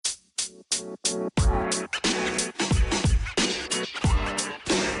Hi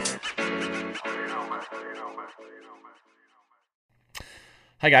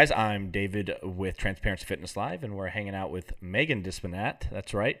guys, I'm David with Transparency Fitness Live, and we're hanging out with Megan Dispinat.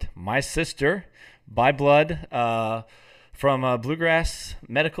 That's right, my sister by blood, from Bluegrass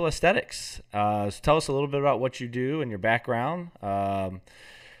Medical Aesthetics. So tell us a little bit about what you do and your background.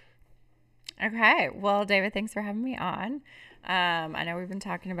 Okay. Well, David, thanks for having me on. I know we've been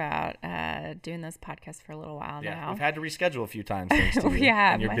talking about doing this podcast for a little while Yeah, now. we've had to reschedule a few times thanks to you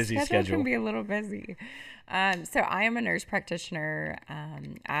Yeah, and your my busy schedule schedule. can be a little busy. So I am a nurse practitioner.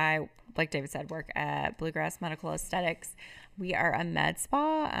 I, like David said, work at Bluegrass Medical Aesthetics. We are a med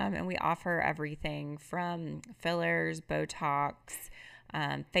spa, and we offer everything from fillers, Botox,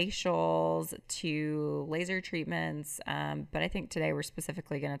 facials to laser treatments. But I think today we're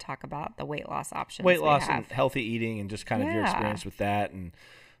specifically going to talk about the weight loss options Weight we loss have. and healthy eating and just kind of your Yeah. experience with that. And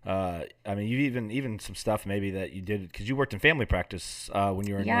I mean, you even some stuff maybe that you did because you worked in family practice when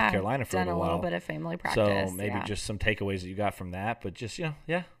you were in Yeah, North Carolina for a done a little little while. bit of family practice. So maybe yeah. just some takeaways that you got from that, but just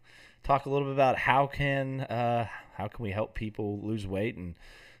talk a little bit about how can we help people lose weight and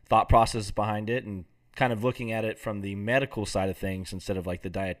thought process behind it, and kind of looking at it from the medical side of things instead of like the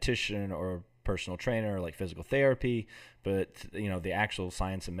dietitian or personal trainer or like physical therapy, but the actual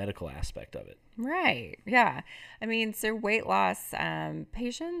science and medical aspect of it. Right. Yeah. I mean, so weight loss,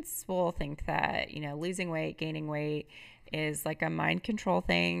 patients will think that, losing weight, gaining weight is like a mind control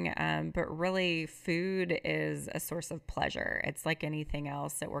thing. But really, food is a source of pleasure. It's like anything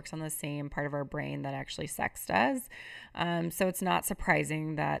else. It works on the same part of our brain that actually sex does. So it's not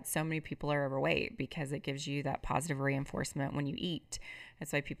surprising that so many people are overweight because it gives you that positive reinforcement when you eat.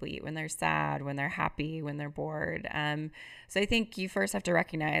 That's why people eat when they're sad, when they're happy, when they're bored. So I think you first have to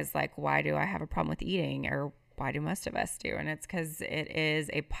recognize, like, why do I have a problem with eating, or why do most of us do? And it's because it is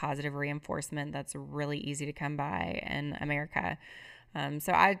a positive reinforcement that's really easy to come by in America.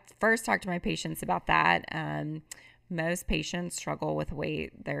 So I first talk to my patients about that. Most patients struggle with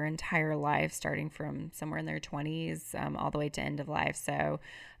weight their entire life, starting from somewhere in their 20s all the way to end of life. So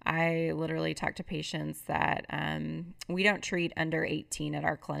I literally talk to patients that we don't treat under 18 at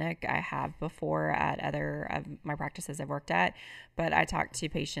our clinic. I have before at other of my practices I've worked at, but I talk to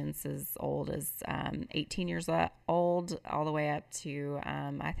patients as old as 18 years old all the way up to,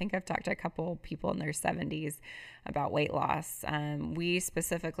 I think I've talked to a couple people in their 70s about weight loss. We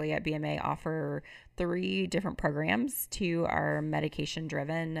specifically at BMA offer 3 different programs. 2 are medication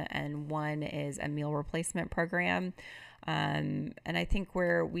driven, and 1 is a meal replacement program. And I think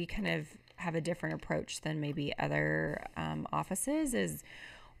where we kind of have a different approach than maybe other offices is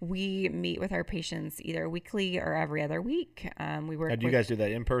we meet with our patients either weekly or every other week. We work. Now, do you guys do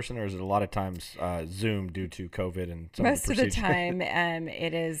that in person, or is it a lot of times Zoom due to COVID and some Most of the of the procedures? time,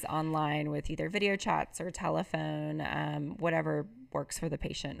 it is online with either video chats or telephone, whatever works for the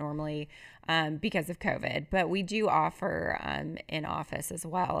patient normally because of COVID. But we do offer in office as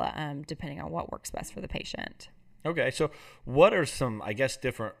well, depending on what works best for the patient. Okay, so what are some, I guess,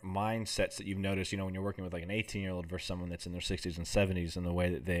 different mindsets that you've noticed, when you're working with like an 18-year-old versus someone that's in their 60s and 70s, and the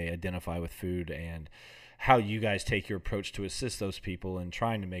way that they identify with food, and how you guys take your approach to assist those people in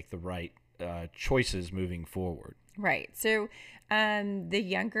trying to make the right choices moving forward? Right. So the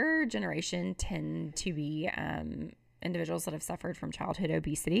younger generation tend to be individuals that have suffered from childhood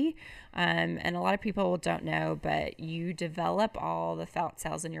obesity. And a lot of people don't know, but you develop all the fat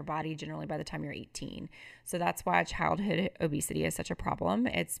cells in your body generally by the time you're 18. So that's why childhood obesity is such a problem.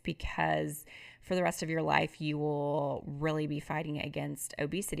 It's because for the rest of your life, you will really be fighting against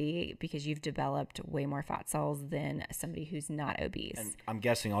obesity because you've developed way more fat cells than somebody who's not obese. And I'm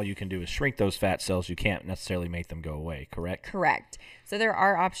guessing all you can do is shrink those fat cells. You can't necessarily make them go away, correct? Correct. So there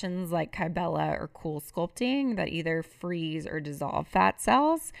are options like Kybella or Cool Sculpting that either freeze or dissolve fat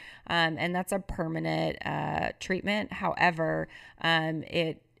cells, and that's a permanent treatment. However,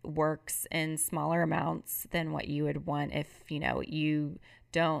 it works in smaller amounts than what you would want if you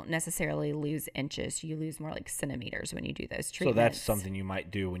don't necessarily lose inches. You lose more like centimeters when you do those treatments. So that's something you might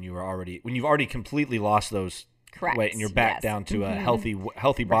do when you've already completely lost those Correct. weight and you're back Yes. down to a healthy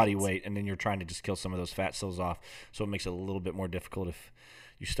body Right. weight, and then you're trying to just kill some of those fat cells off. So it makes it a little bit more difficult if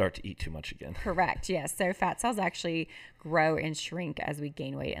you start to eat too much again. Correct. Yes. So fat cells actually grow and shrink as we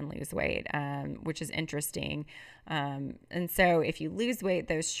gain weight and lose weight, which is interesting. And so if you lose weight,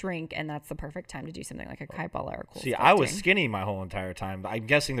 those shrink, and that's the perfect time to do something like a Kybella or Cool See, I was Sculpting. skinny my whole entire time. I'm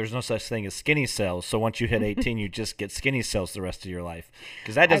guessing there's no such thing as skinny cells. So once you hit 18, you just get skinny cells the rest of your life,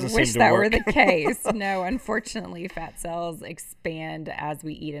 because that doesn't I wish seem to that work. were the case. No, unfortunately, fat cells expand as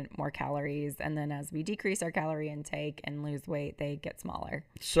we eat more calories, and then as we decrease our calorie intake and lose weight, they get smaller.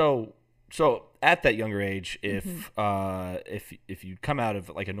 So So at that younger age, Mhm. if you come out of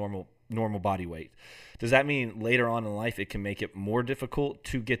like a normal body weight, does that mean later on in life it can make it more difficult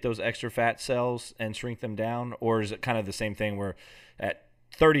to get those extra fat cells and shrink them down, or is it kind of the same thing where at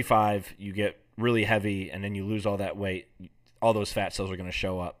 35 you get really heavy and then you lose all that weight, all those fat cells are going to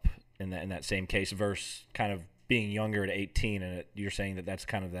show up in that same case versus kind of being younger at 18 and you're saying that that's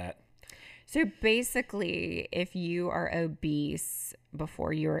kind of that. So basically, if you are obese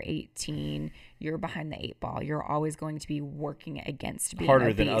before you're 18, you're behind the eight ball. You're always going to be working against being Harder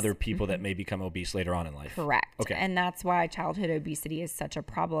obese. than other people that may become obese later on in life. Correct. Okay. And that's why childhood obesity is such a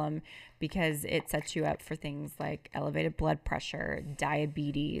problem, because it sets you up for things like elevated blood pressure,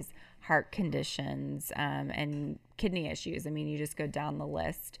 diabetes, heart conditions, and kidney issues. I mean, you just go down the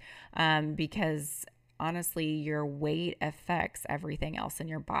list, because honestly, your weight affects everything else in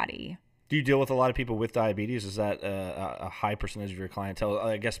your body. Do you deal with a lot of people with diabetes? Is that a high percentage of your clientele?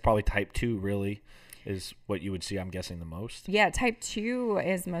 I guess probably type 2 really is what you would see, I'm guessing, the most. Yeah, type 2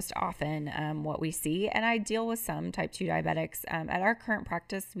 is most often what we see. And I deal with some type 2 diabetics. At our current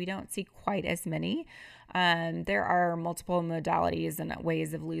practice, we don't see quite as many. There are multiple modalities and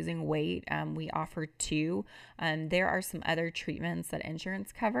ways of losing weight. We offer two. There are some other treatments that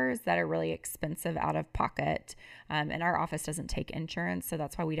insurance covers that are really expensive out of pocket. And our office doesn't take insurance, so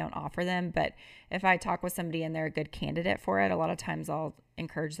that's why we don't offer them. But if I talk with somebody and they're a good candidate for it, a lot of times I'll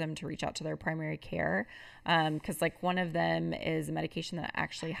encourage them to reach out to their primary care, because like one of them is a medication that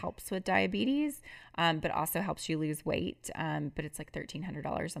actually helps with diabetes, but also helps you lose weight, but it's like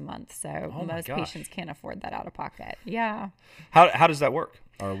 $1,300 a month, so Oh my most gosh. patients can't afford that out of pocket. Yeah. How does that work?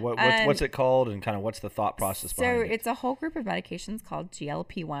 Or what's it called, and kind of what's the thought process So behind it? it's a whole group of medications called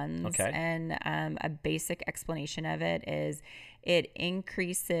GLP-1s. Okay. And a basic explanation of it is it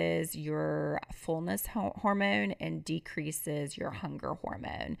increases your fullness hormone and decreases your hunger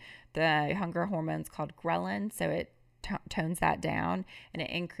hormone. The hunger hormone is called ghrelin, so it tones that down, and it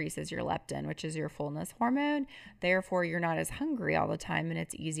increases your leptin, which is your fullness hormone. Therefore, you're not as hungry all the time, and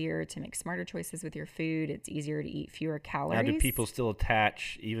it's easier to make smarter choices with your food. It's easier to eat fewer calories. Now, do people still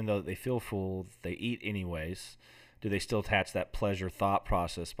attach, even though they feel full, they eat anyways? Do they still attach that pleasure thought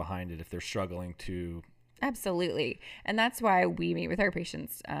process behind it if they're struggling to? Absolutely. And that's why we meet with our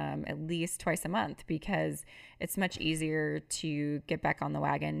patients at least twice a month, because it's much easier to get back on the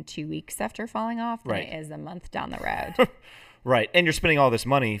wagon 2 weeks after falling off than Right. it is a month down the road. Right. And you're spending all this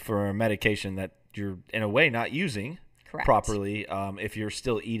money for a medication that you're, in a way, not using Correct. properly if you're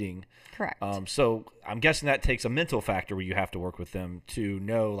still eating. Correct. So I'm guessing that takes a mental factor where you have to work with them to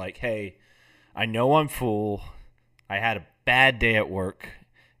know, like, hey, I know I'm full. I had a bad day at work.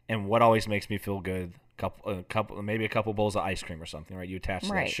 And what always makes me feel good? Maybe a couple bowls of ice cream or something, right? You attach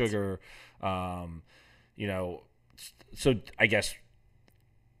to Right. that sugar, So I guess,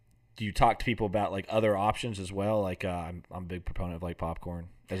 do you talk to people about like other options as well? Like I'm a big proponent of like popcorn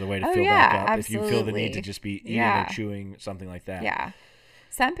as a way to Oh, fill yeah, back up. If you feel the need to absolutely. just be eating Yeah. or chewing something like that. Yeah.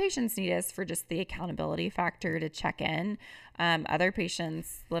 Some patients need us for just the accountability factor to check in. Other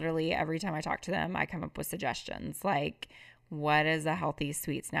patients, literally every time I talk to them, I come up with suggestions like, what is a healthy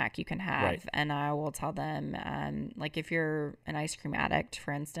sweet snack you can have? Right. And I will tell them, like if you're an ice cream addict,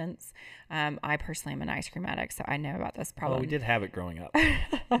 for instance, I personally am an ice cream addict, so I know about this Well, problem. we did have it growing up.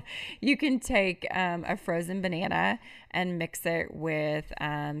 You can take a frozen banana and mix it with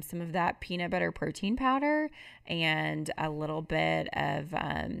some of that peanut butter protein powder and a little bit of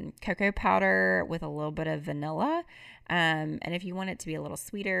cocoa powder with a little bit of vanilla. And if you want it to be a little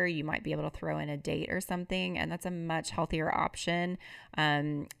sweeter, you might be able to throw in a date or something, and that's a much healthier option.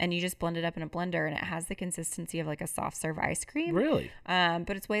 And you just blend it up in a blender, and it has the consistency of like a soft serve ice cream. Really?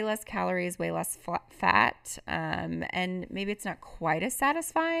 But it's way less calories, way less fat, and maybe it's not quite as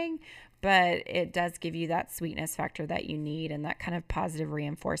satisfying, but it does give you that sweetness factor that you need and that kind of positive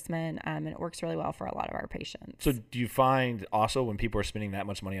reinforcement, and it works really well for a lot of our patients. So do you find also when people are spending that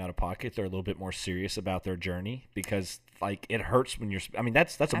much money out of pocket, they're a little bit more serious about their journey? Because like it hurts when you're, I mean,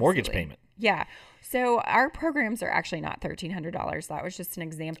 that's a mortgage Absolutely. payment. Yeah. So our programs are actually not $1,300. That was just an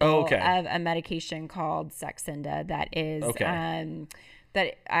example Oh, okay. of a medication called Saxenda that is Okay.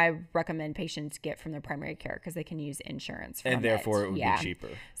 that I recommend patients get from their primary care because they can use insurance from And therefore it would Yeah. be cheaper.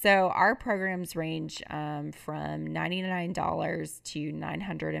 So our programs range from $99 to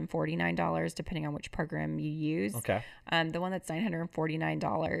 $949, depending on which program you use. Okay. The one that's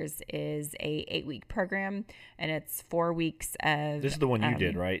 $949 is a 8-week program, and it's 4 weeks of. This is the one you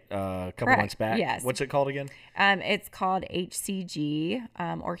did, right? A couple correct. months back? Yes. What's it called again? It's called HCG,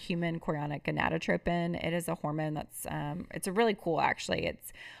 or human chorionic gonadotropin. It is a hormone that's it's a really cool actually. actually.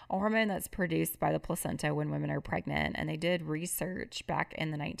 It's a hormone that's produced by the placenta when women are pregnant. And they did research back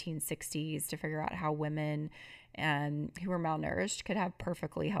in the 1960s to figure out how women who were malnourished could have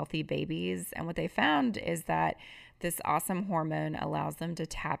perfectly healthy babies. And what they found is that this awesome hormone allows them to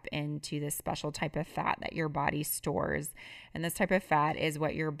tap into this special type of fat that your body stores. And this type of fat is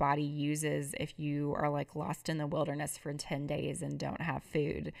what your body uses if you are like lost in the wilderness for 10 days and don't have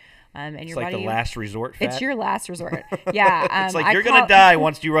food. And It's your like body, the last resort fat. it's your last resort. Yeah. It's like you're going to die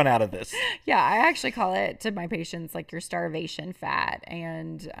once you run out of this. Yeah. I actually call it to my patients like your starvation fat.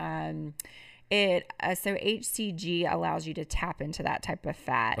 And, so HCG allows you to tap into that type of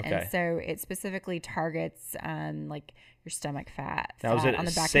fat. Okay. And so it specifically targets like your stomach fat. Now, is fat it on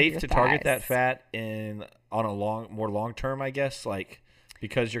the back of safe your to target that thighs. fat on a more long term, I guess, like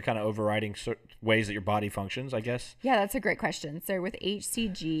because you're kind of overriding ways that your body functions, I guess? Yeah, that's a great question. So with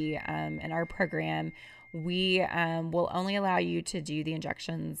HCG in our program, we will only allow you to do the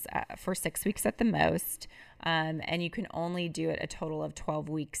injections for 6 weeks at the most. And you can only do it a total of 12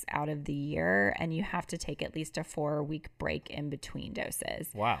 weeks out of the year. And you have to take at least a 4-week break in between doses.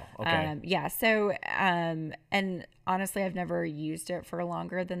 Wow. Okay. Yeah. So, and honestly, I've never used it for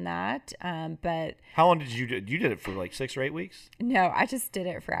longer than that. But How long did you do? You did it for like 6 or 8 weeks? no, I just did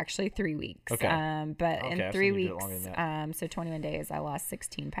it for actually 3 weeks. Okay. But Okay, in I've 3 seen you do it weeks, longer than that. so 21 days, I lost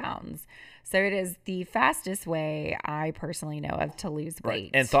 16 pounds. So it is the fastest way I personally know of to lose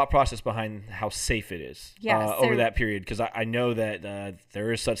weight. And thought process behind how safe it is Yeah, over so- that period. Because I know that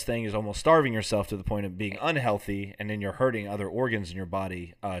there is such thing as almost starving yourself to the point of being unhealthy, and then you're hurting other organs in your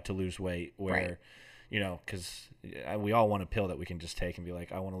body to lose weight where, Right. because we all want a pill that we can just take and be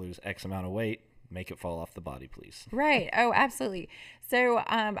like, I want to lose X amount of weight. Make it fall off the body, please. Right. Oh, absolutely. So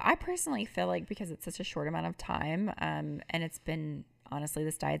I personally feel like because it's such a short amount of time and it's been, honestly,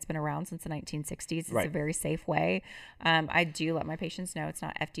 this diet's been around since the 1960s. It's Right. a very safe way. I do let my patients know it's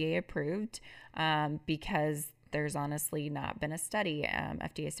not FDA approved because there's honestly not been a study.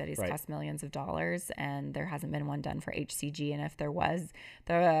 FDA studies Right. cost millions of dollars, and there hasn't been one done for HCG. And if there was,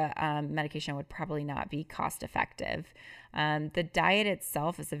 the medication would probably not be cost effective. The diet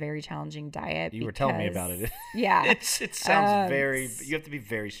itself is a very challenging diet. You were telling me about because- it. Yeah. it sounds you have to be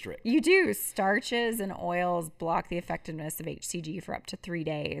very strict. You do. Starches and oils block the effectiveness of HCG for up to 3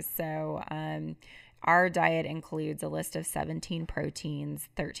 days. So our diet includes a list of 17 proteins,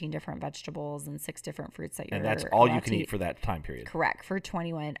 13 different vegetables, and 6 different fruits that you're And that's all you allowed can to eat for that time period. Correct. For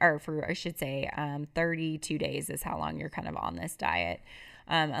 21, or for, I should say, 32 days is how long you're kind of on this diet.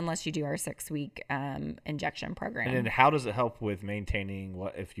 Unless you do our 6-week injection program. And then how does it help with maintaining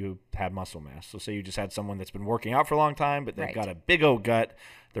what if you have muscle mass? So say you just had someone that's been working out for a long time, but they've Right. got a big old gut.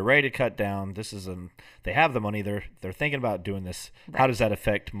 They're ready to cut down. They have the money. They're thinking about doing this. How Right. does that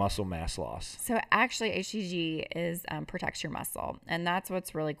affect muscle mass loss? So actually, HCG is protects your muscle, and that's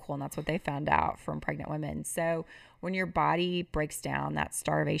what's really cool, and that's what they found out from pregnant women. So when your body breaks down that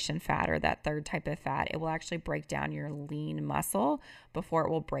starvation fat or that third type of fat, it will actually break down your lean muscle before it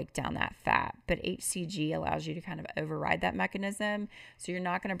will break down that fat. But HCG allows you to kind of override that mechanism, so you're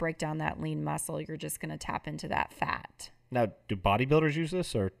not going to break down that lean muscle. You're just going to tap into that fat. Now, do bodybuilders use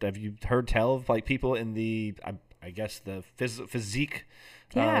this, or have you heard tell of like people in the I guess the physique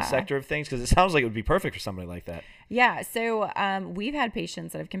Yeah. sector of things? Because it sounds like it would be perfect for somebody like that. Yeah, so we've had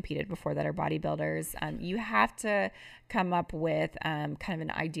patients that have competed before that are bodybuilders. You have to come up with kind of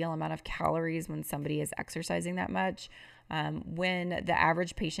an ideal amount of calories when somebody is exercising that much. When the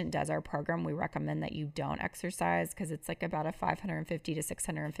average patient does our program, we recommend that you don't exercise because it's like about a 550 to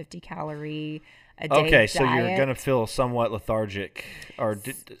 650 calorie a day Okay, so you're diet. gonna feel somewhat lethargic,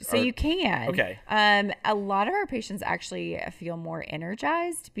 So you can. Okay. A lot of our patients actually feel more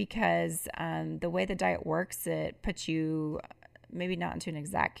energized because the way the diet works, it puts you maybe not into an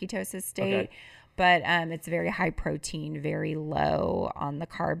exact ketosis state, Okay. but it's very high protein, very low on the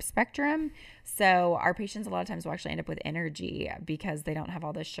carb spectrum. So our patients a lot of times will actually end up with energy because they don't have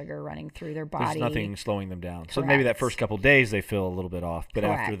all this sugar running through their There's body. nothing slowing them down. So maybe that Correct. first couple days they feel a little bit off, but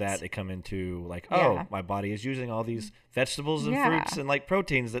after Correct. that they come into like, Yeah. my body is using all these vegetables and Yeah. fruits and like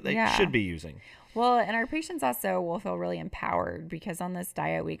proteins that they Yeah. should be using. Well, and our patients also will feel really empowered because on this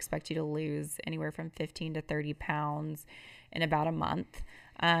diet, we expect you to lose anywhere from 15 to 30 pounds in about a month.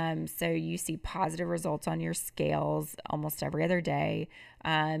 So you see positive results on your scales almost every other day.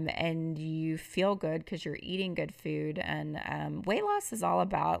 And you feel good because you're eating good food. And weight loss is all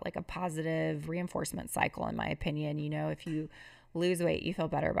about like a positive reinforcement cycle, in my opinion. You know, if you lose weight, you feel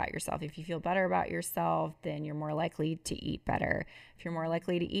better about yourself. If you feel better about yourself, then you're more likely to eat better. If you're more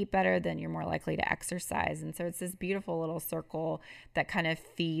likely to eat better, then you're more likely to exercise. And so it's this beautiful little circle that kind of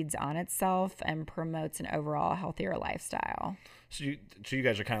feeds on itself and promotes an overall healthier lifestyle. So you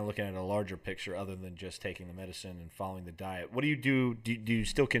guys are kind of looking at a larger picture other than just taking the medicine and following the diet. What do you do? Do you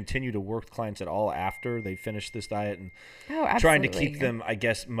still continue to work with clients at all after they finish this diet and trying to keep them, I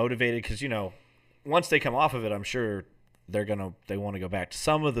guess, motivated? Because, once they come off of it, I'm sure they want to go back to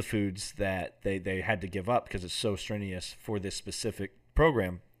some of the foods that they had to give up because it's so strenuous for this specific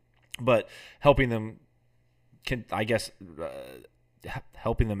program. But helping them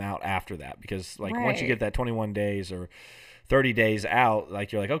helping them out after that, because once you get that 21 days or 30 days out,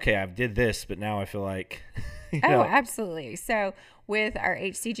 you're like, okay, I did this, but now I feel like, absolutely. So with our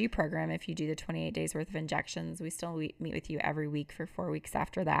HCG program, if you do the 28 days worth of injections, we still meet with you every week for 4 weeks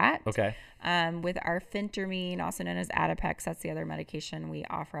after that. Okay. With our Phentermine, also known as Adipex, that's the other medication we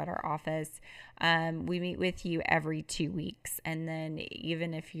offer at our office. We meet with you every 2 weeks. And then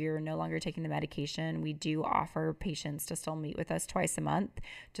even if you're no longer taking the medication, we do offer patients to still meet with us twice a month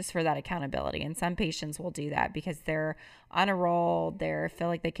just for that accountability. And some patients will do that because they're on a roll. They feel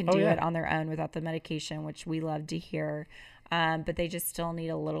like they can do it on their own without the medication, which we love to hear. But they just still need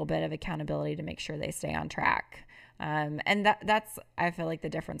a little bit of accountability to make sure they stay on track. And that's, I feel like the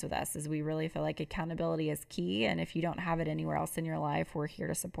difference with us is we really feel like accountability is key. And if you don't have it anywhere else in your life, we're here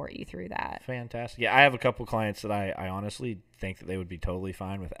to support you through that. Fantastic. Yeah, I have a couple clients that I honestly think that they would be totally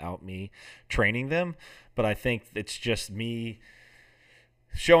fine without me training them. But I think it's just me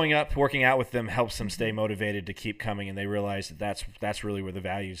showing up, working out with them helps them stay motivated to keep coming, and they realize that that's really where the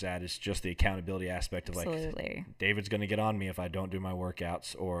value's at, is just the accountability aspect of David's going to get on me if I don't do my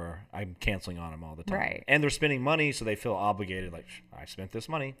workouts, or I'm canceling on him all the time. Right. And they're spending money, so they feel obligated, I spent this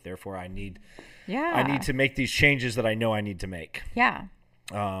money, therefore I need to make these changes that I know I need to make. Yeah.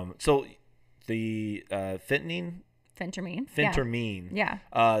 So the Phentermine. Yeah.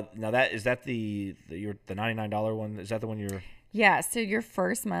 Now is that the $99 one? Is that the one you're? Yeah, so your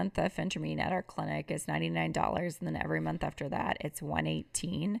first month of Phentermine at our clinic is $99, and then every month after that, it's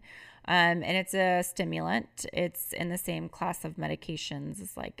 $118. And it's a stimulant. It's in the same class of medications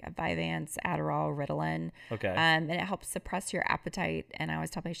as like Vyvanse, Adderall, Ritalin. Okay. And it helps suppress your appetite. And I always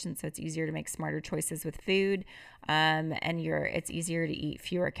tell patients so it's easier to make smarter choices with food, and it's easier to eat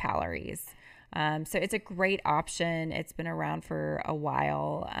fewer calories. So it's a great option. It's been around for a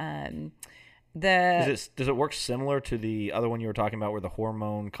while. Does it work similar to the other one you were talking about where the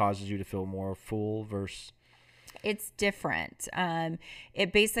hormone causes you to feel more full versus? It's different.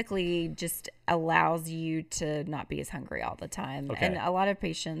 It basically just allows you to not be as hungry all the time. Okay. And a lot of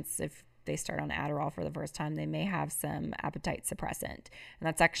patients, if they start on Adderall for the first time, they may have some appetite suppressant. And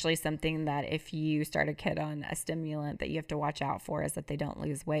that's actually something that if you start a kid on a stimulant that you have to watch out for, is that they don't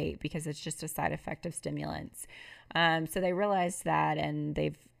lose weight, because it's just a side effect of stimulants. So they realized that, and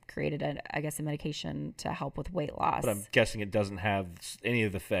they've created a medication to help with weight loss. But I'm guessing it doesn't have any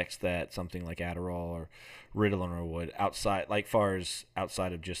of the effects that something like Adderall or Ritalin would outside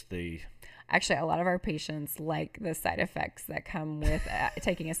of just the. Actually, a lot of our patients like the side effects that come with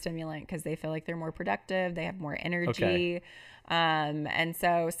taking a stimulant, because they feel like they're more productive, they have more energy. Okay. And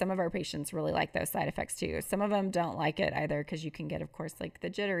so some of our patients really like those side effects too. Some of them don't like it either, because you can get, of course, like the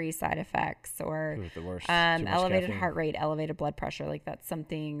jittery side effects, or the worst. Elevated heart rate, elevated blood pressure. Like that's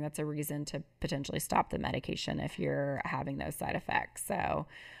a reason to potentially stop the medication if you're having those side effects. So,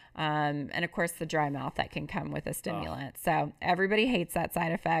 and of course the dry mouth that can come with a stimulant. So everybody hates that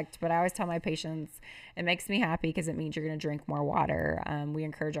side effect, but I always tell my patients it makes me happy because it means you're going to drink more water. We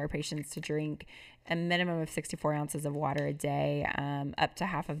encourage our patients to drink a minimum of 64 ounces of water a day, up to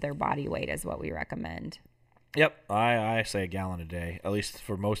half of their body weight is what we recommend. Yep, I say a gallon a day. At least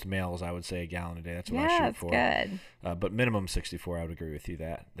for most males, I would say a gallon a day. That's what I shoot for. Yeah, that's good. But minimum 64, I would agree with you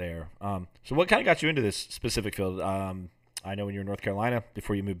there. So what kind of got you into this specific field? I know when you were in North Carolina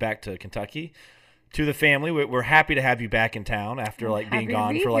before you moved back to Kentucky. To the family, we're happy to have you back in town after being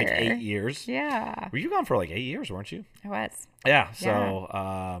gone for 8 years. Yeah. Were you gone for 8 years, weren't you? I was. Yeah.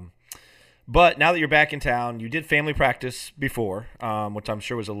 So, but now that you're back in town, you did family practice before, which I'm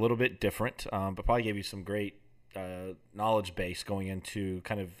sure was a little bit different, but probably gave you some great knowledge base going into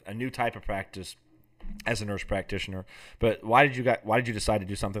kind of a new type of practice as a nurse practitioner. But why did you decide to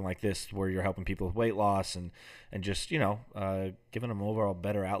do something like this, where you're helping people with weight loss and just giving them an overall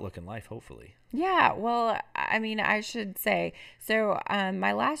better outlook in life, hopefully? Yeah, well, I mean, I should say, so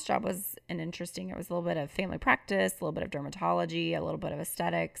my last job was it was a little bit of family practice, a little bit of dermatology, a little bit of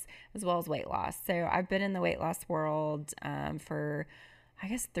aesthetics, as well as weight loss. So I've been in the weight loss world for, I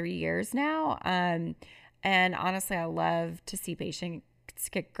guess, 3 years now. And honestly, I love to see patients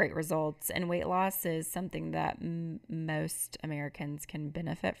get great results. And weight loss is something that most Americans can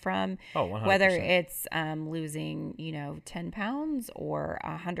benefit from. Oh, 100%. Whether it's losing, 10 pounds or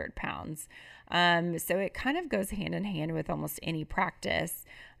 100 pounds. So it kind of goes hand in hand with almost any practice.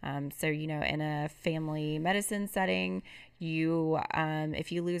 So, in a family medicine setting,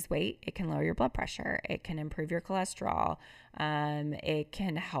 if you lose weight, it can lower your blood pressure. It can improve your cholesterol. It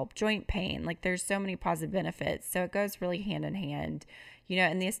can help joint pain. Like, there's so many positive benefits. So it goes really hand in hand.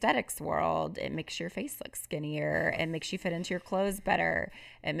 In the aesthetics world, it makes your face look skinnier. It makes you fit into your clothes better.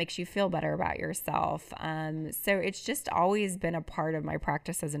 It makes you feel better about yourself. So it's just always been a part of my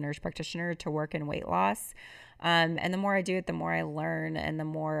practice as a nurse practitioner to work in weight loss. And the more I do it, the more I learn and the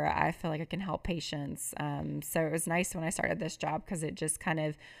more I feel like I can help patients. So it was nice when I started this job because it just kind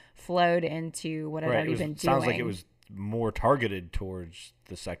of flowed into what I'd already been doing. Sounds like it was more targeted towards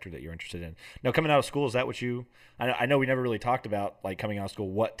the sector that you're interested in. Now, coming out of school, is that what I know we never really talked about, like, coming out of school,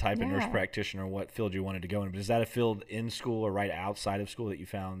 what type of nurse practitioner, what field you wanted to go in, but is that a field in school or right outside of school that you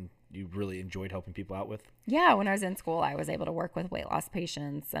found you really enjoyed helping people out with? Yeah, when I was in school, I was able to work with weight loss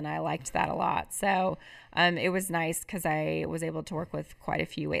patients, and I liked that a lot. So it was nice because I was able to work with quite a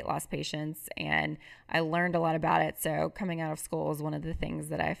few weight loss patients, and I learned a lot about it. So coming out of school is one of the things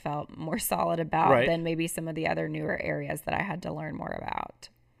that I felt more solid about than maybe some of the other newer areas that I had to learn more about.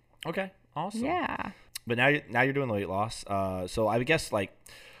 Okay, awesome. Yeah. But now you're doing the weight loss. So I guess, like,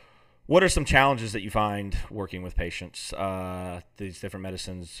 what are some challenges that you find working with patients? These different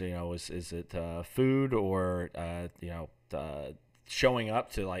medicines, is it food or showing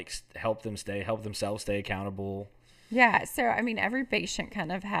up to, like, help themselves stay accountable? Yeah. So I mean, every patient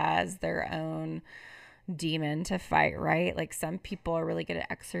kind of has their own demon to fight, right? Like, some people are really good at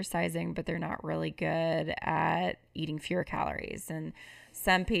exercising, but they're not really good at eating fewer calories. And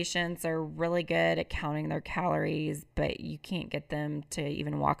some patients are really good at counting their calories, but you can't get them to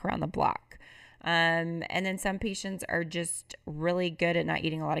even walk around the block. And then some patients are just really good at not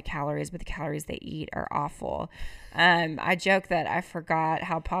eating a lot of calories, but the calories they eat are awful. I joke that I forgot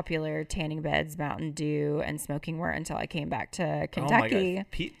how popular tanning beds, Mountain Dew, and smoking were until I came back to Kentucky. Oh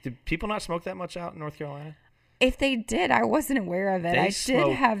my God. Did people not smoke that much out in North Carolina? If they did, I wasn't aware of it. I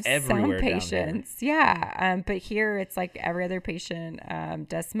did have some patients. Yeah. But here it's like every other patient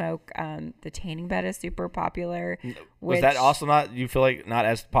does smoke. The tanning bed is super popular. Was that also you feel like not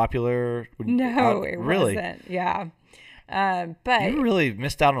as popular? No, it wasn't. Yeah. But you really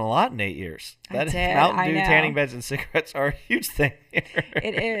missed out on a lot in 8 years. Mountain Dew, tanning beds, and cigarettes are a huge thing here.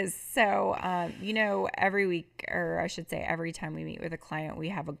 It is. So, every week, or I should say every time we meet with a client, we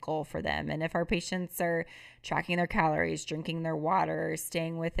have a goal for them. And if our patients are tracking their calories, drinking their water,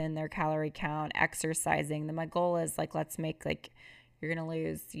 staying within their calorie count, exercising, then my goal is, like, let's make, like, you're going to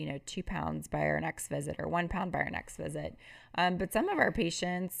lose, 2 pounds by our next visit or 1 pound by our next visit. But some of our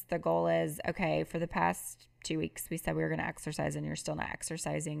patients, the goal is, okay, for the past 2 weeks, we said we were going to exercise and you're still not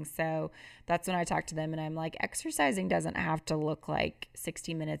exercising. So that's when I talk to them and I'm like, exercising doesn't have to look like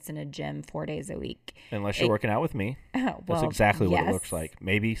 60 minutes in a gym 4 days a week. Unless you're working out with me. That's exactly what it looks like.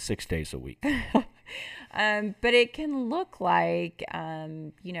 Maybe 6 days a week. But it can look like,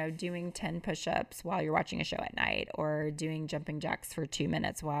 doing 10 push-ups while you're watching a show at night, or doing jumping jacks for 2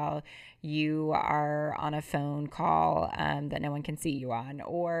 minutes while you are on a phone call that no one can see you on,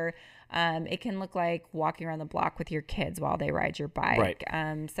 or it can look like walking around the block with your kids while they ride your bike.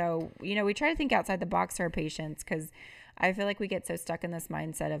 Right. So, we try to think outside the box for our patients, because I feel like we get so stuck in this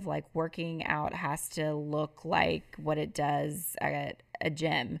mindset of, like, working out has to look like what it does at a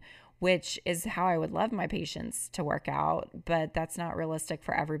gym, which is how I would love my patients to work out, but that's not realistic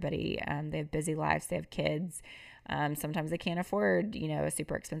for everybody. They have busy lives, they have kids. Sometimes they can't afford, a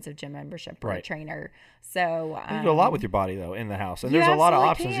super expensive gym membership or a trainer. So you do a lot with your body, though, in the house. And there's a lot of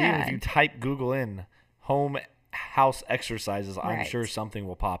options. Even if you type Google in home house exercises, I'm sure something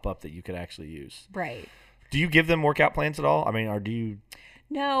will pop up that you could actually use. Right. Do you give them workout plans at all? I mean, or do you?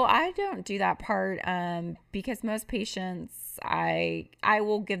 No, I don't do that part because most patients, I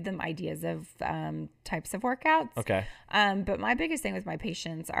will give them ideas of types of workouts. Okay. But my biggest thing with my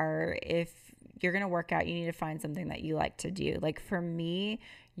patients are, if you're going to work out, you need to find something that you like to do. Like, for me,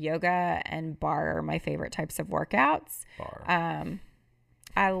 yoga and bar are my favorite types of workouts. Bar.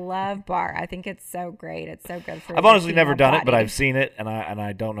 I love bar. I think it's so great. It's so good for. I've honestly never done it, but I've seen it, and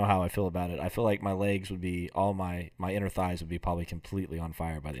I don't know how I feel about it. I feel like my legs would be my inner thighs would be probably completely on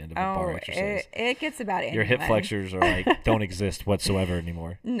fire by the end of a bar exercise. It gets about anyone. Your hip flexors are like don't exist whatsoever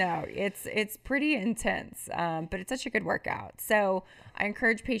anymore. No, it's pretty intense, but it's such a good workout. So I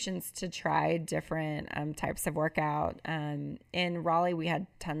encourage patients to try different types of workout. In Raleigh, we had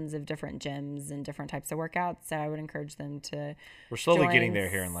tons of different gyms and different types of workouts. So I would encourage them to We're slowly join getting there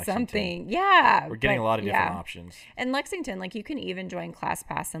here in Lexington. something. Yeah. We're getting but a lot of different yeah. options. In Lexington, like you can even join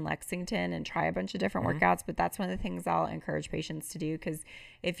ClassPass in Lexington and try a bunch of different Mm-hmm. workouts. But that's one of the things I'll encourage patients to do, because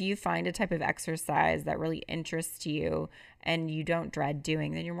if you find a type of exercise that really interests you and you don't dread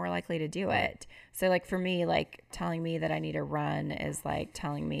doing, then you're more likely to do it. So like for me, like telling me that I need to run is like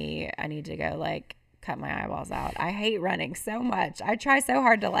telling me I need to go like cut my eyeballs out. I hate running so much. I try so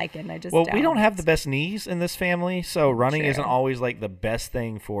hard to like it, and I just Well, don't. we don't have the best knees in this family, so running isn't True. always like the best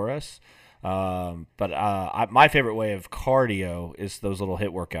thing for us. But my favorite way of cardio is those little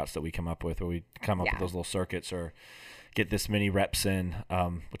hit workouts that we come up with, where we come up Yeah. with those little circuits or get this many reps in,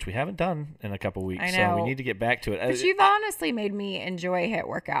 which we haven't done in a couple weeks. I So we know. need to get back to it. But you've honestly made me enjoy hit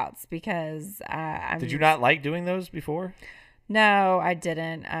workouts, because Did you not like doing those before? No, I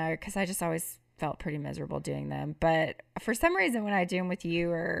didn't, because I just always felt pretty miserable doing them. But for some reason, when I do them with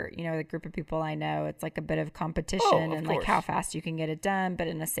you or the group of people I know, it's like a bit of competition of and like course. how fast you can get it done, but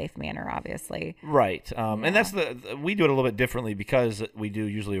in a safe manner, obviously. Right. And that's we do it a little bit differently because we do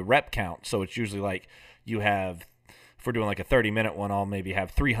usually a rep count. So it's usually like you have, if we're doing like a 30-minute one, I'll maybe have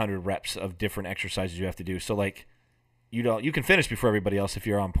 300 reps of different exercises you have to do. So like you can finish before everybody else if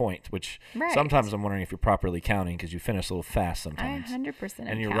you're on point, which Right. sometimes I'm wondering if you're properly counting, because you finish a little fast I sometimes. 100% And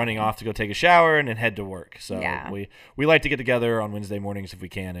am you're counting. running off to go take a shower and then head to work. So Yeah. we like to get together on Wednesday mornings if we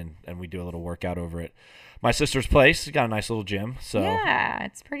can, and we do a little workout over at my sister's place. She's got a nice little gym. So Yeah,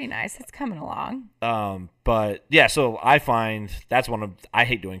 it's pretty nice. It's coming along. but yeah, so I find that's I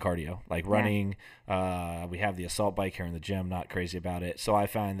hate doing cardio, like running. We have the assault bike here in the gym, not crazy about it. So I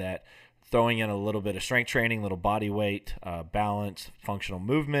find that throwing in a little bit of strength training, little body weight, balance, functional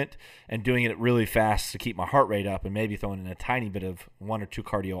movement, and doing it really fast to keep my heart rate up, and maybe throwing in a tiny bit of 1 or 2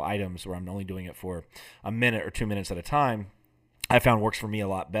 cardio items where I'm only doing it for a minute or 2 minutes at a time, I found works for me a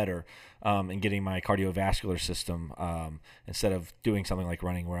lot better in getting my cardiovascular system, instead of doing something like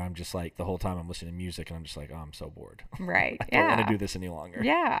running where I'm just like the whole time I'm listening to music and I'm just like, oh, I'm so bored. Right. I don't want to do this any longer.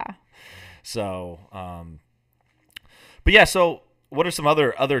 Yeah. So, but yeah, so what are some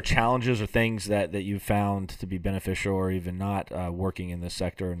other challenges or things that you've found to be beneficial or even not working in this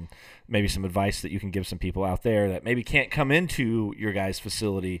sector, and maybe some advice that you can give some people out there that maybe can't come into your guys'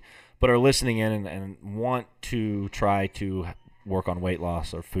 facility but are listening in and want to try to work on weight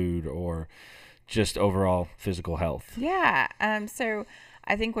loss or food or just overall physical health? Yeah. So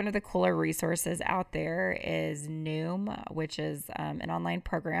I think one of the cooler resources out there is Noom, which is an online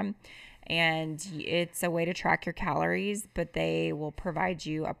program. And it's a way to track your calories, but they will provide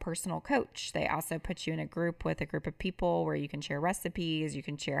you a personal coach. They also put you in a group with a group of people where you can share recipes, you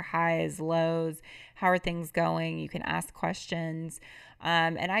can share highs, lows, how are things going, you can ask questions.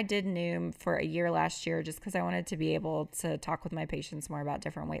 And I did Noom for a year last year just because I wanted to be able to talk with my patients more about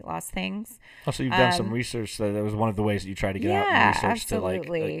different weight loss things. Also, you've done some research. That was one of the ways that you try to get out and research to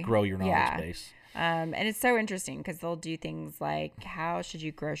like grow your knowledge base. And it's so interesting because they'll do things like, how should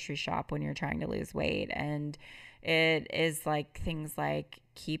you grocery shop when you're trying to lose weight? And it is like things like,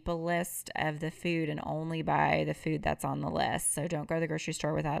 keep a list of the food and only buy the food that's on the list. So don't go to the grocery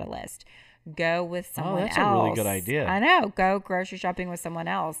store without a list. Go with someone else. That's a really good idea. I know. Go grocery shopping with someone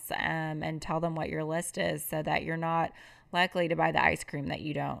else, and tell them what your list is so that you're not likely to buy the ice cream that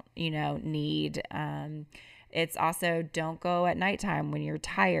you don't, need. It's also, don't go at nighttime when you're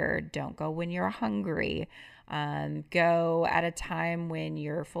tired. Don't go when you're hungry. Go at a time when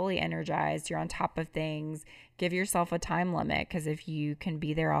you're fully energized, you're on top of things. Give yourself a time limit, because if you can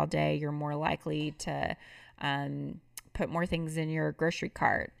be there all day, you're more likely to put more things in your grocery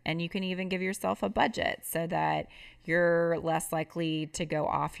cart. And you can even give yourself a budget so that you're less likely to go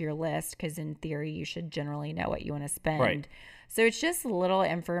off your list, because in theory, you should generally know what you want to spend. Right. So it's just little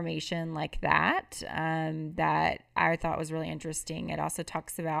information like that that I thought was really interesting. It also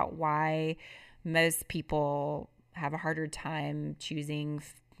talks about why most people have a harder time choosing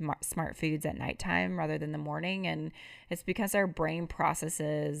smart foods at nighttime rather than the morning. And it's because our brain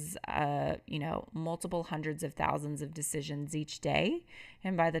processes, multiple hundreds of thousands of decisions each day.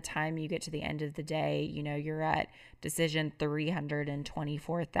 And by the time you get to the end of the day, you're at decision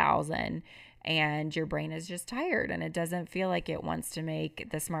 324,000. And your brain is just tired and it doesn't feel like it wants to make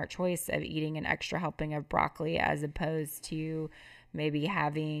the smart choice of eating an extra helping of broccoli as opposed to maybe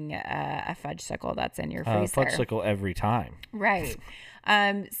having a fudgesicle that's in your freezer. Fudgesicle every time. Right.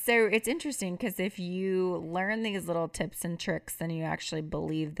 So it's interesting because if you learn these little tips and tricks and you actually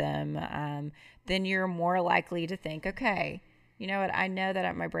believe them, then you're more likely to think, okay, you know what, I know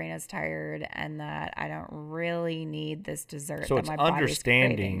that my brain is tired and that I don't really need this dessert So that it's my body's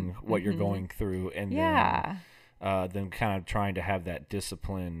understanding craving. what you're going through, and Yeah. then kind of trying to have that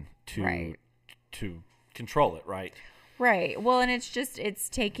discipline Right. to control it, right? Right. Well, and it's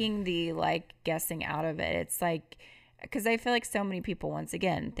taking the like guessing out of it. It's like, because I feel like so many people, once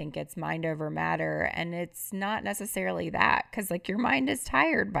again, think it's mind over matter, and it's not necessarily that. Because like your mind is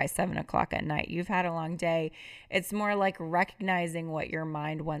tired by 7 o'clock at night. You've had a long day. It's more like recognizing what your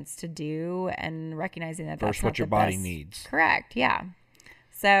mind wants to do and recognizing that Versus that's what not your the body best. needs. Correct. Yeah.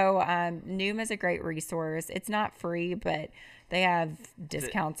 So Noom is a great resource. It's not free, but they have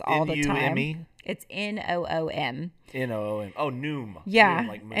discounts all the time. N-U-M-E? It's Noom. N-O-O-M. Oh, Noom. Yeah. Noom,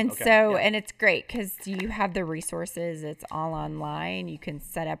 like moon. And Okay. so, Yeah. and it's great because you have the resources. It's all online. You can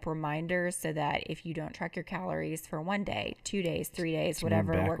set up reminders so that if you don't track your calories for 1 day, 2 days, 3 days, It's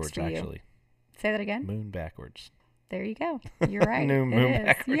whatever moon works backwards, for you. actually. Say that again. Moon backwards. There you go. You're right. Moon It is.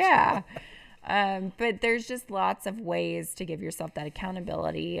 backwards. Yeah. But there's just lots of ways to give yourself that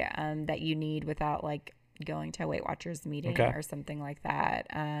accountability that you need without like going to a Weight Watchers meeting Okay. or something like that.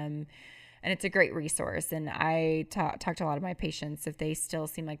 And it's a great resource. And I talk to a lot of my patients if they still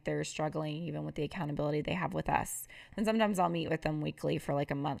seem like they're struggling even with the accountability they have with us. And sometimes I'll meet with them weekly for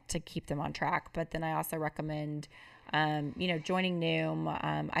like a month to keep them on track. But then I also recommend, joining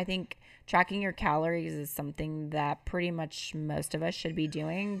Noom. I think tracking your calories is something that pretty much most of us should be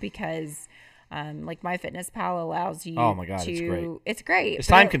doing because like MyFitnessPal allows you Oh my God, to, it's great. It's great. It's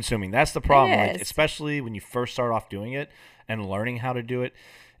but time consuming. That's the problem. Like, is. especially when you first start off doing it and learning how to do it,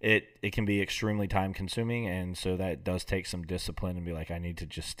 it can be extremely time consuming, and so that does take some discipline and be like, I need to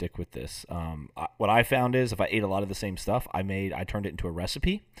just stick with this. What I found is if I ate a lot of the same stuff, I turned it into a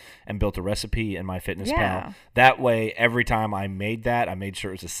recipe and built a recipe in MyFitnessPal. Yeah. That way, every time I made that, I made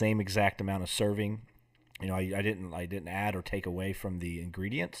sure it was the same exact amount of serving. You know, I didn't add or take away from the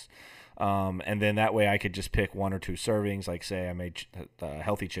ingredients. And then that way I could just pick 1 or 2 servings. Like say I made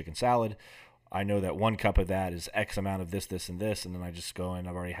healthy chicken salad. I know that 1 cup of that is X amount of this, this, and this, and then I just go in.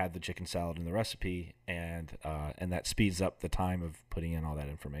 I've already had the chicken salad in the recipe, and that speeds up the time of putting in all that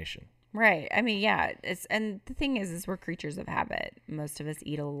information. Right. I mean, yeah, and the thing is we're creatures of habit. Most of us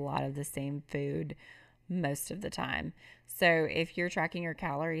eat a lot of the same food most of the time. So if you're tracking your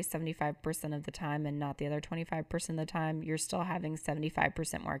calories 75% of the time and not the other 25% of the time, you're still having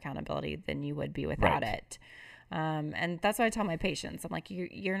 75% more accountability than you would be without Right. it. And that's what I tell my patients. I'm like,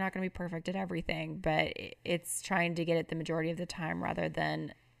 you're not going to be perfect at everything, but it's trying to get it the majority of the time rather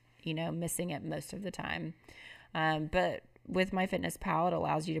than, missing it most of the time. But with MyFitnessPal, it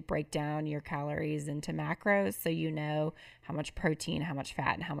allows you to break down your calories into macros so you know how much protein, how much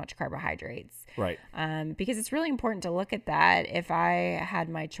fat, and how much carbohydrates. Right. Because it's really important to look at that. If I had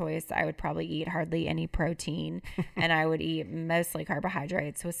my choice, I would probably eat hardly any protein and I would eat mostly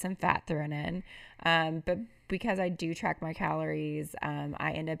carbohydrates with some fat thrown in. But because I do track my calories,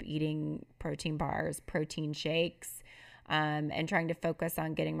 I end up eating protein bars, protein shakes, and trying to focus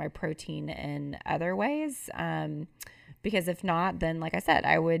on getting my protein in other ways. Because if not, then like I said,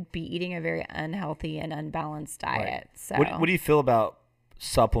 I would be eating a very unhealthy and unbalanced diet. Right. So What do you feel about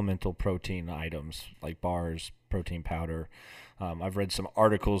supplemental protein items like bars, protein powder? I've read some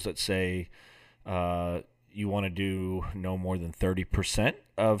articles that say you want to do no more than 30%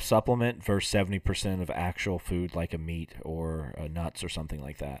 of supplement versus 70% of actual food like a meat or nuts or something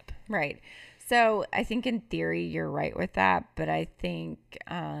like that. Right. So I think in theory you're right with that, but I think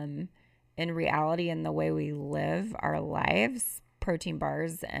in reality and the way we live our lives, protein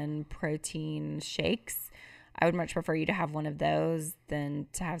bars and protein shakes, I would much prefer you to have one of those than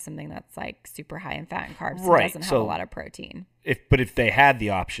to have something that's like super high in fat and carbs Right. and doesn't have So a lot of protein. If they had the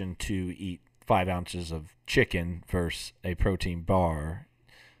option to eat 5 ounces of chicken versus a protein bar,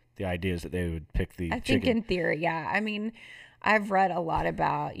 the idea is that they would pick the I chicken. think in theory, yeah. I mean, I've read a lot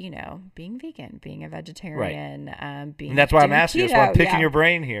about, being vegan, being a vegetarian, being And that's why I'm doing asking you. That's why I'm keto, picking yeah. your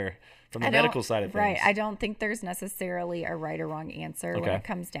brain here from the I don't- medical side of things. Right. I don't think there's necessarily a right or wrong answer when Okay. it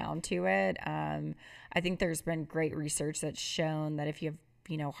comes down to it. I think there's been great research that's shown that if you have,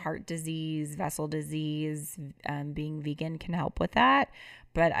 heart disease, vessel disease, being vegan can help with that.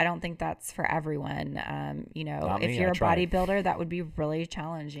 But I don't think that's for everyone. Not if me, you're I a tried. bodybuilder, that would be really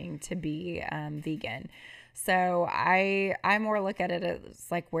challenging to be vegan. So I more look at it as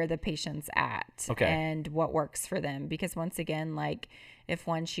like where the patient's at Okay. and what works for them. Because once again, like if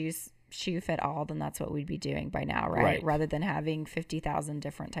one shoe fit all, then that's what we'd be doing by now, right? Right. Rather than having 50,000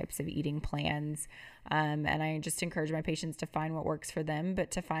 different types of eating plans. And I just encourage my patients to find what works for them,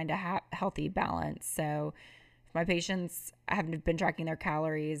 but to find a healthy balance. So my patients have been tracking their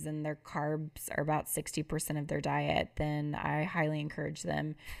calories and their carbs are about 60% of their diet, then I highly encourage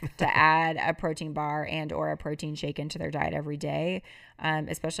them to add a protein bar and or a protein shake into their diet every day,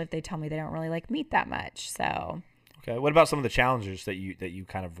 especially if they tell me they don't really like meat that much. So, okay. What about some of the challenges that you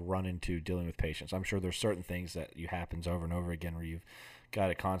kind of run into dealing with patients? I'm sure there's certain things that you happens over and over again where you've got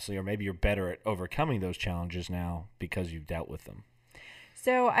it constantly, or maybe you're better at overcoming those challenges now because you've dealt with them.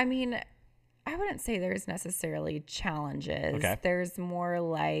 So, I mean, I wouldn't say there's necessarily challenges. Okay. There's more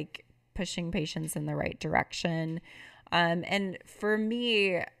like pushing patients in the right direction. And for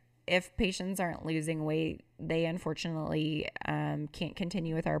me, if patients aren't losing weight, they unfortunately can't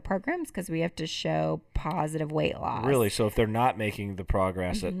continue with our programs because we have to show positive weight loss. Really? So if they're not making the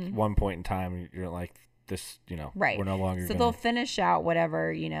progress at one point in time, you're like, this, Right. we're no longer So they'll finish out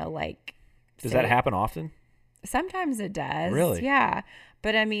whatever, like. Does that happen often? Sometimes it does. Really? Yeah.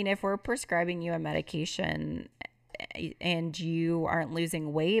 But I mean, if we're prescribing you a medication and you aren't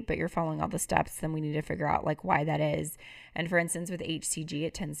losing weight, but you're following all the steps, then we need to figure out like why that is. And for instance, with HCG,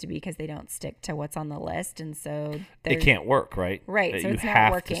 it tends to be because they don't stick to what's on the list. And so it can't work, right? Right. So you it's not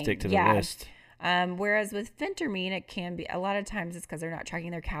have working. to stick to the list. Whereas with Phentermine, it can be a lot of times it's because they're not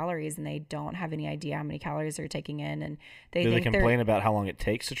tracking their calories and they don't have any idea how many calories they're taking in, and do they complain about how long it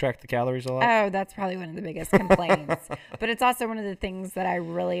takes to track the calories a lot? Oh, that's probably one of the biggest complaints. But it's also one of the things that I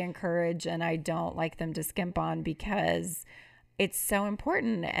really encourage and I don't like them to skimp on because it's so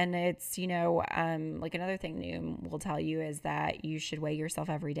important. And it's, like another thing Noom will tell you is that you should weigh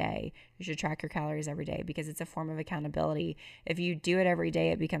yourself every day. You should track your calories every day because it's a form of accountability. If you do it every day,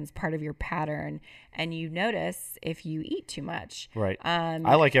 it becomes part of your pattern and you notice if you eat too much. Right. I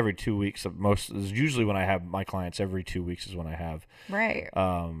like every 2 weeks. Usually when I have my clients, every 2 weeks is when I have. Right.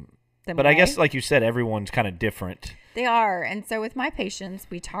 But I guess, like you said, everyone's kind of different. They are. And so with my patients,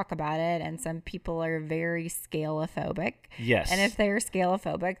 we talk about it, and some people are very scalophobic. Yes. And if they're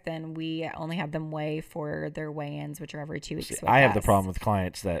scalophobic, then we only have them weigh for their weigh-ins, which are every 2 weeks. See, I have the problem with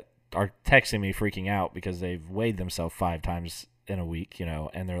clients that are texting me freaking out because they've weighed themselves 5 times in a week,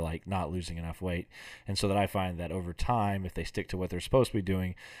 and they're like not losing enough weight. And so that I find that over time, if they stick to what they're supposed to be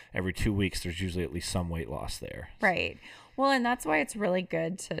doing, every 2 weeks, there's usually at least some weight loss there. Right. Well, and that's why it's really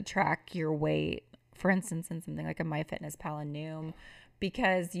good to track your weight, for instance, in something like a MyFitnessPal and Noom,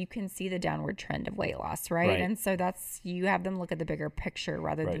 because you can see the downward trend of weight loss, right? And so you have them look at the bigger picture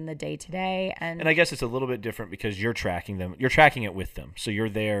rather than the day to day. And I guess it's a little bit different because you're tracking them. You're tracking it with them. So you're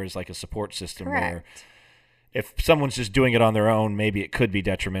there as like a support system. Correct. Where if someone's just doing it on their own, maybe it could be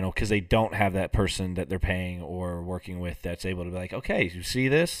detrimental because they don't have that person that they're paying or working with that's able to be like, okay, you see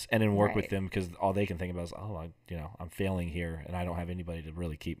this, and then work with them because all they can think about is, I'm failing here and I don't have anybody to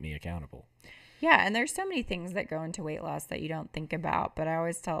really keep me accountable. Yeah, and there's so many things that go into weight loss that you don't think about, but I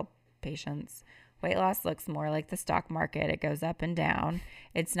always tell patients weight loss looks more like the stock market. It goes up and down.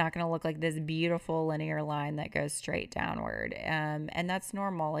 It's not going to look like this beautiful linear line that goes straight downward. And that's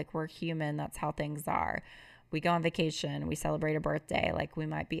normal. Like, we're human. That's how things are. We go on vacation, we celebrate a birthday, like we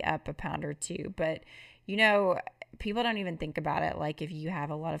might be up a pound or two, but people don't even think about it. Like, if you have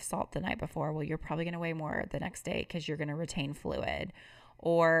a lot of salt the night before, well, you're probably going to weigh more the next day because you're going to retain fluid.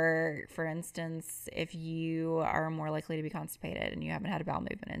 Or for instance, if you are more likely to be constipated and you haven't had a bowel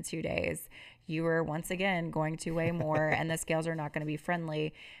movement in 2 days, you are once again going to weigh more and the scales are not going to be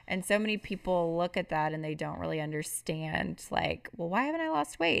friendly. And so many people look at that and they don't really understand, like, well, why haven't I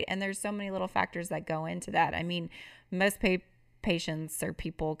lost weight? And there's so many little factors that go into that. I mean, most patients or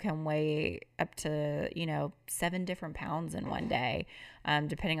people can weigh up to 7 different pounds in one day,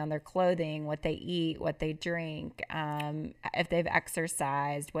 depending on their clothing, what they eat, what they drink, if they've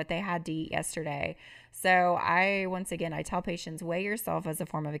exercised, what they had to eat yesterday. So I tell patients, weigh yourself as a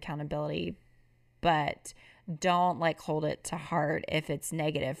form of accountability, but don't hold it to heart if it's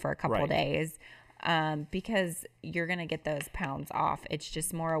negative for a couple of days, because you're going to get those pounds off. It's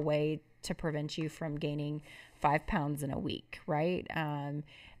just more a way to prevent you from gaining 5 pounds in a week, right? And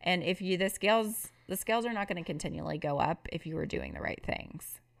if the scales are not going to continually go up if you were doing the right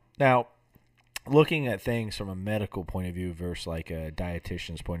things. Now, looking at things from a medical point of view versus like a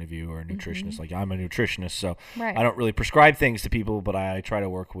dietitian's point of view or a nutritionist, like I'm a nutritionist, so I don't really prescribe things to people, but I try to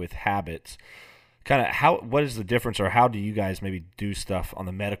work with habits. Kind of what is the difference, or how do you guys maybe do stuff on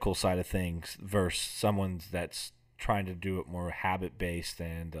the medical side of things versus someone that's trying to do it more habit-based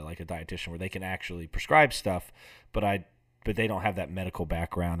and like a dietitian where they can actually prescribe stuff, but they don't have that medical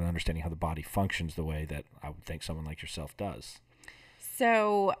background and understanding how the body functions the way that I would think someone like yourself does?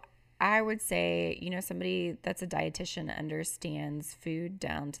 So I would say, somebody that's a dietitian understands food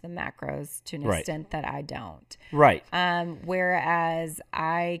down to the macros to an Right. extent that I don't. Right. Whereas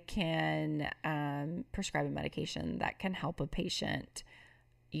I can prescribe a medication that can help a patient,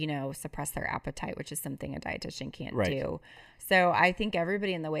 suppress their appetite, which is something a dietitian can't Right. do. So I think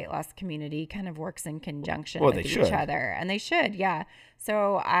everybody in the weight loss community kind of works in conjunction Well, with they each should. other, and they should, yeah.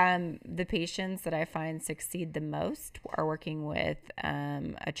 So the patients that I find succeed the most are working with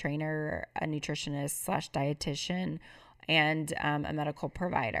a trainer, a nutritionist / dietitian, and a medical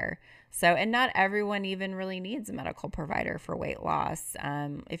provider. So, and not everyone even really needs a medical provider for weight loss.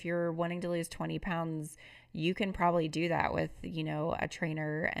 If you're wanting to lose 20 pounds, you can probably do that with, a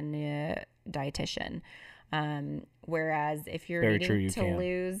trainer and a dietitian. Whereas if you're Very true, needing you to can.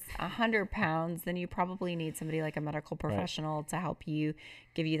 lose 100 pounds, then you probably need somebody like a medical professional to help you,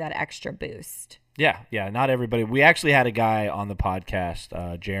 give you that extra boost. Yeah. Not everybody. We actually had a guy on the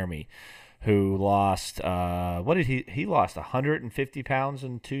podcast, Jeremy, who lost, what did he lost 150 pounds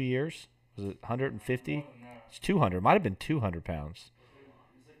in 2 years? Was it 150? It's 200. Might have been 200 pounds.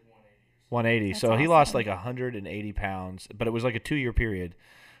 180. That's So he lost awesome. like 180 pounds, but it was like a 2-year period.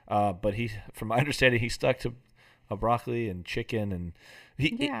 But from my understanding, he stuck to a broccoli and chicken, and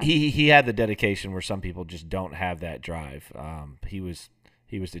Yeah. he had the dedication where some people just don't have that drive. He was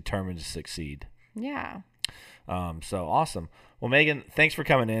determined to succeed. Yeah. So awesome. Well, Megan, thanks for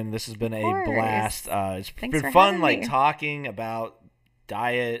coming in. This has been a course. blast. It's Thanks been for fun, having like me. talking about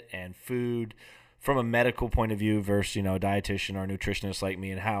diet and food from a medical point of view versus, a dietitian or a nutritionist like me,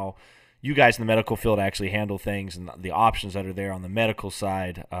 and how you guys in the medical field actually handle things and the options that are there on the medical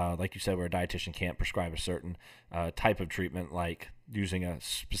side. Like you said, where a dietitian can't prescribe a certain type of treatment, like using a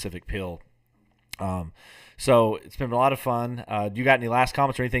specific pill. So it's been a lot of fun. Do you got any last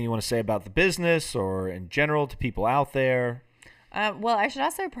comments or anything you want to say about the business or in general to people out there? Well, I should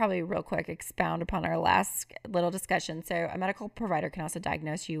also probably real quick expound upon our last little discussion. So a medical provider can also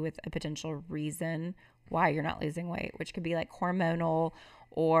diagnose you with a potential reason why you're not losing weight, which could be like hormonal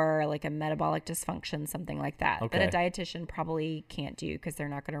or like a metabolic dysfunction, something like that. Okay. That a dietitian probably can't do because they're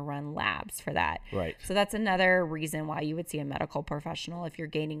not going to run labs for that. Right. So that's another reason why you would see a medical professional if you're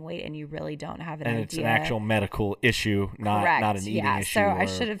gaining weight and you really don't have an And idea. it's an actual medical issue, not an eating yeah. issue. So I or-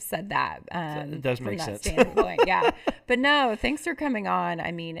 should have said that. It does from make that sense. standpoint. Yeah. But no, thanks for coming on.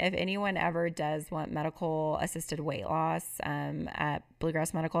 I mean, if anyone ever does want medical assisted weight loss, at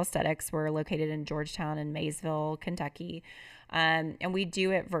Bluegrass Medical Aesthetics, we're located in Georgetown and Maysville, Kentucky. And we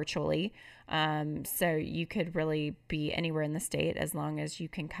do it virtually. So you could really be anywhere in the state as long as you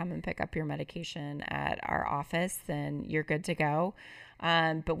can come and pick up your medication at our office, then you're good to go.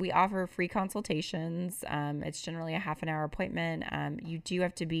 But we offer free consultations. It's generally a half an hour appointment. You do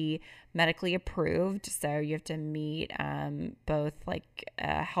have to be medically approved. So you have to meet both like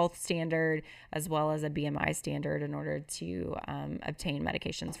a health standard as well as a BMI standard in order to obtain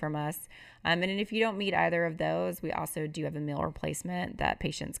medications from us. And if you don't meet either of those, we also do have a meal replacement that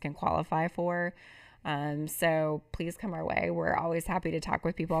patients can qualify for. So please come our way. We're always happy to talk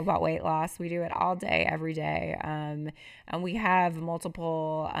with people about weight loss. We do it all day, every day. And we have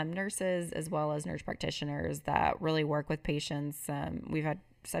multiple nurses as well as nurse practitioners that really work with patients. We've had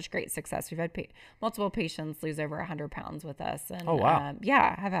such great success. We've had multiple patients lose over 100 pounds with us. And, Oh, wow.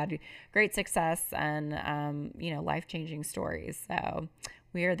 have had great success and, life-changing stories. So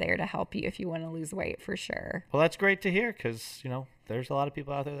we are there to help you if you want to lose weight for sure. Well, that's great to hear because, there's a lot of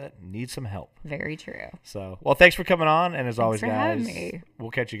people out there that need some help. Very true. So, well, thanks for coming on. And as always, for having guys, me.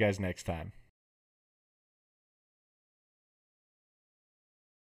 we'll catch you guys next time.